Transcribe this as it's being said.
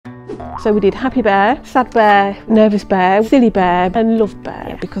So we did Happy Bear, Sad Bear, Nervous Bear, Silly Bear and Love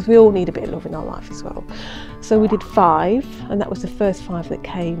Bear, because we all need a bit of love in our life as well. So we did 5, and that was the first 5 that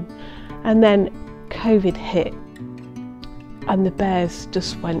came. And then COVID hit and the bears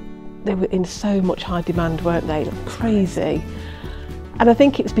just went, they were in so much high demand, weren't they? Like crazy. And I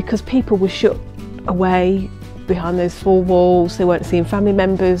think it's because people were shut away behind those 4 walls. They weren't seeing family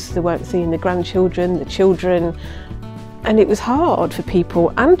members, they weren't seeing the grandchildren, the children. And it was hard for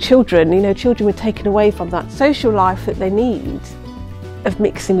people and children. You know, children were taken away from that social life that they need of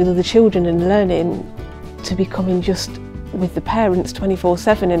mixing with other children and learning to becoming just with the parents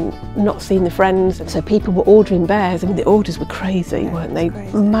 24/7 and not seeing the friends. So people were ordering bears. I mean, the orders were crazy, weren't they?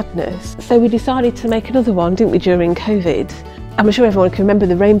 Crazy. Madness. So we decided to make another one, didn't we, during COVID? I'm sure everyone can remember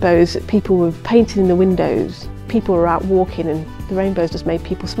the rainbows that people were painting in the windows. People were out walking and the rainbows just made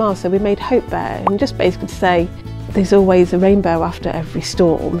people smile. So we made Hope Bear, and just basically to say there's always a rainbow after every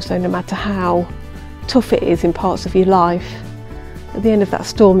storm. So no matter how tough it is in parts of your life, at the end of that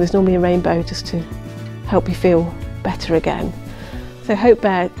storm there's normally a rainbow just to help you feel better again. So Hope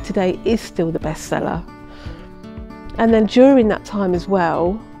Bear today is still the bestseller. And then during that time as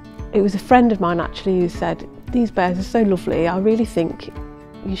well, it was a friend of mine actually who said, these bears are so lovely, I really think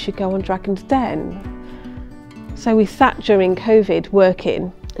you should go on Dragon's Den. So we sat during COVID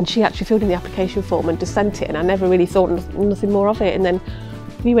working, and she actually filled in the application form and just sent it, and I never really thought nothing more of it. And then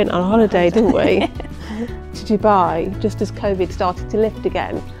we went on holiday, didn't we, to Dubai, just as COVID started to lift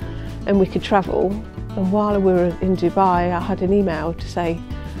again and we could travel. And while we were in Dubai, I had an email to say,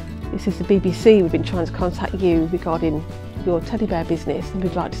 this is the BBC, we've been trying to contact you regarding your teddy bear business and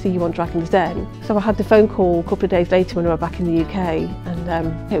we'd like to see you on Dragon's Den. So I had the phone call a couple of days later when we were back in the UK, and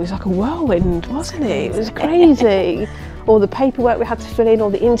it was like a whirlwind, wasn't it? It was crazy. All the paperwork we had to fill in, all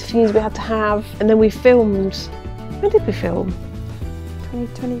the interviews we had to have, and then we filmed. When did we film?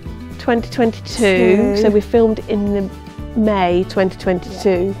 2022. So we filmed in the May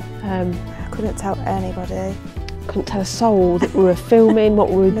 2022. I couldn't tell anybody. Couldn't tell a soul that we were filming, what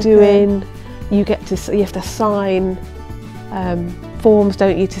we were doing. You have to sign forms,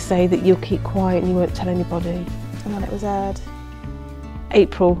 don't you, to say that you'll keep quiet and you won't tell anybody. And when it was aired?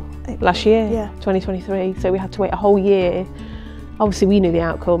 April last year, yeah. 2023. So we had to wait a whole year. Obviously we knew the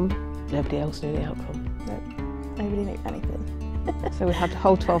outcome. Nobody else knew the outcome. No, nobody knew anything. So we had the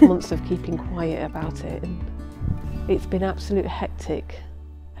whole 12 months of keeping quiet about it, and it's been absolute hectic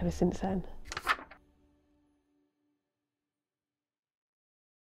ever since then.